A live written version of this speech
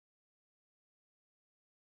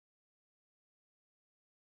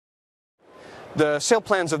The sail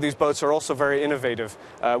plans of these boats are also very innovative.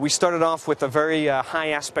 We started off with a very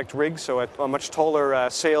high aspect rig, so a much taller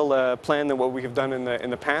sail plan than what we have done in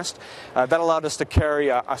the past. That allowed us to carry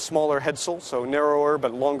a smaller headsail, so narrower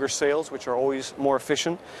but longer sails, which are always more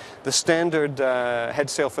efficient. The standard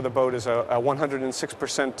headsail for the boat is a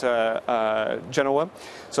 106% Jeanneau,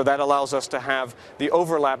 so that allows us to have the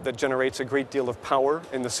overlap that generates a great deal of power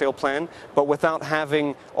in the sail plan, but without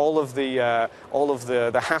having all of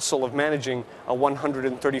the hassle of managing a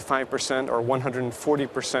 135% or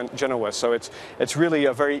 140% Jeanneau. So it's really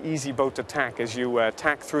a very easy boat to tack. As you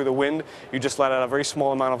tack through the wind, you just let out a very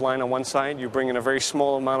small amount of line on one side, you bring in a very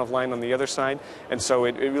small amount of line on the other side, and so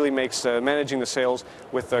it really makes managing the sails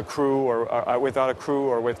with a crew or without a crew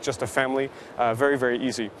or with just a family very, very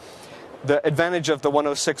easy. The advantage of the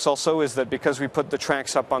 106 also is that because we put the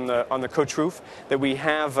tracks up on the coach roof, that we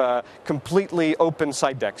have completely open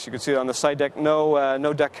side decks. You can see on the side deck,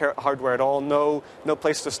 no deck hardware at all, no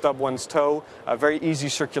place to stub one's toe, very easy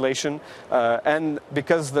circulation. And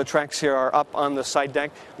because the tracks here are up on the side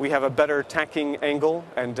deck, we have a better tacking angle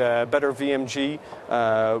and better VMG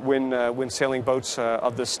when sailing boats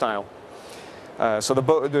of this style. So the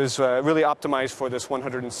boat is really optimized for this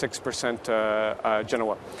 106%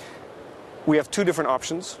 Jeanneau. We have two different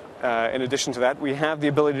options. In addition to that, we have the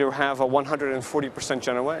ability to have a 140%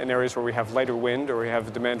 Jeanneau in areas where we have lighter wind or we have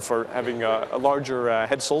a demand for having a larger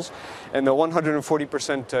headsails. And the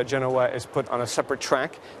 140% Jeanneau is put on a separate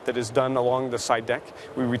track that is done along the side deck.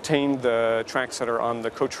 We retain the tracks that are on the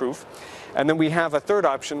coach roof. And then we have a third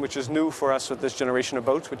option, which is new for us with this generation of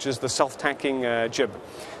boats, which is the self-tacking jib.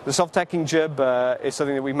 The self-tacking jib is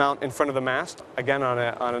something that we mount in front of the mast, again on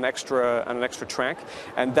an extra track.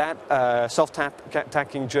 And that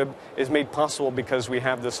self-tacking jib is made possible because we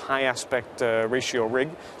have this high aspect ratio rig.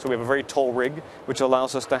 So we have a very tall rig, which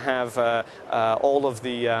allows us to have all of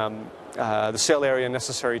the sail area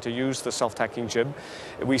necessary to use the self-tacking jib.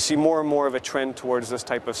 We see more and more of a trend towards this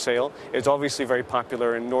type of sail. It's obviously very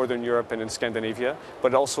popular in Northern Europe and in Scandinavia,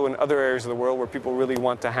 but also in other areas of the world where people really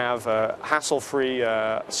want to have hassle-free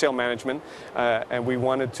sail management, and we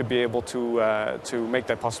wanted to be able to make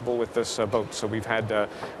that possible with this boat. So we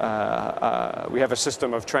have a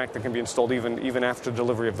system of track that can be installed even after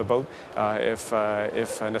delivery of the boat,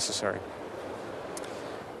 if necessary.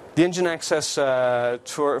 The engine access on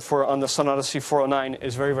the Sun Odyssey 409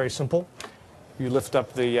 is very, very simple. You lift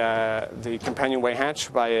up the companionway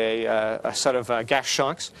hatch by a set of gas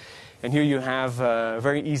shocks. And here you have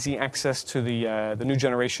very easy access to the new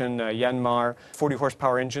generation Yanmar 40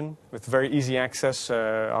 horsepower engine with very easy access,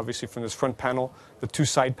 obviously from this front panel. The two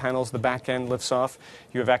side panels, the back end lifts off.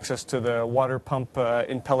 You have access to the water pump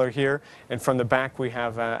impeller here. And from the back we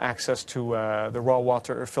have access to the raw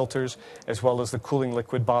water filters as well as the cooling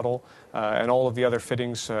liquid bottle and all of the other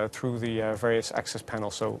fittings through the various access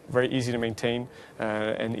panels. So very easy to maintain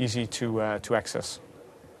and easy to access.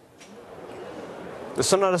 The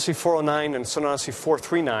Sun Odyssey 409 and Sun Odyssey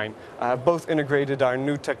 439 both integrated our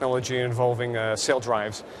new technology involving sail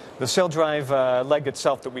drives. The sail drive leg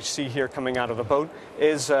itself that we see here coming out of the boat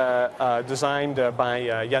is designed by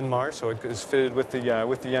Yanmar, so it is fitted with the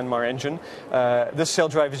Yanmar engine. This sail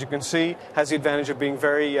drive, as you can see, has the advantage of being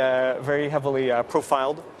very heavily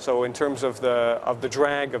profiled. So in terms of the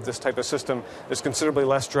drag of this type of system, there's considerably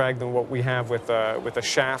less drag than what we have with a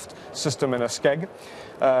shaft system and a skeg.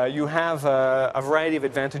 You have a variety of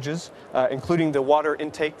advantages, including the water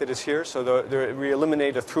intake that is here. So we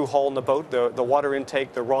eliminate a through hole in the boat. The water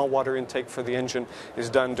intake, the raw water intake for the engine is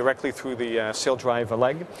done directly through the sail drive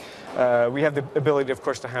leg. We have the ability, of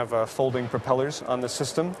course, to have folding propellers on the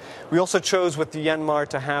system. We also chose with the Yanmar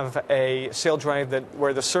to have a sail drive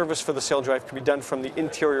where the service for the sail drive can be done from the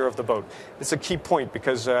interior of the boat. It's a key point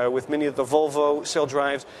because with many of the Volvo sail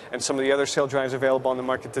drives and some of the other sail drives available on the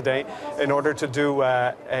market today, in order to do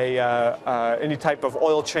any type of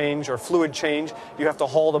oil change or fluid change, you have to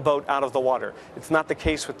haul the boat out of the water. It's not the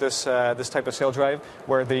case with this type of sail drive,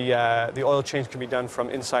 where the oil change can be done from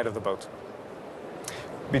inside of the boat.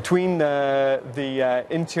 Between the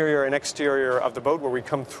interior and exterior of the boat, where we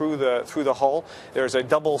come through the hull, there's a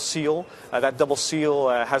double seal. That double seal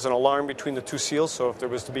has an alarm between the two seals, so if there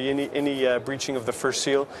was to be any breaching of the first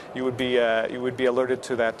seal, you would be alerted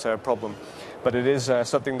to that problem. But it is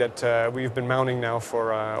something that we've been mounting now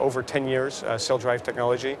for over 10 years, sail drive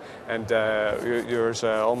technology, and there's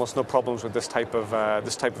almost no problems with this type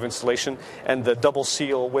of installation. And the double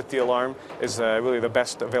seal with the alarm is really the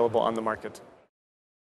best available on the market.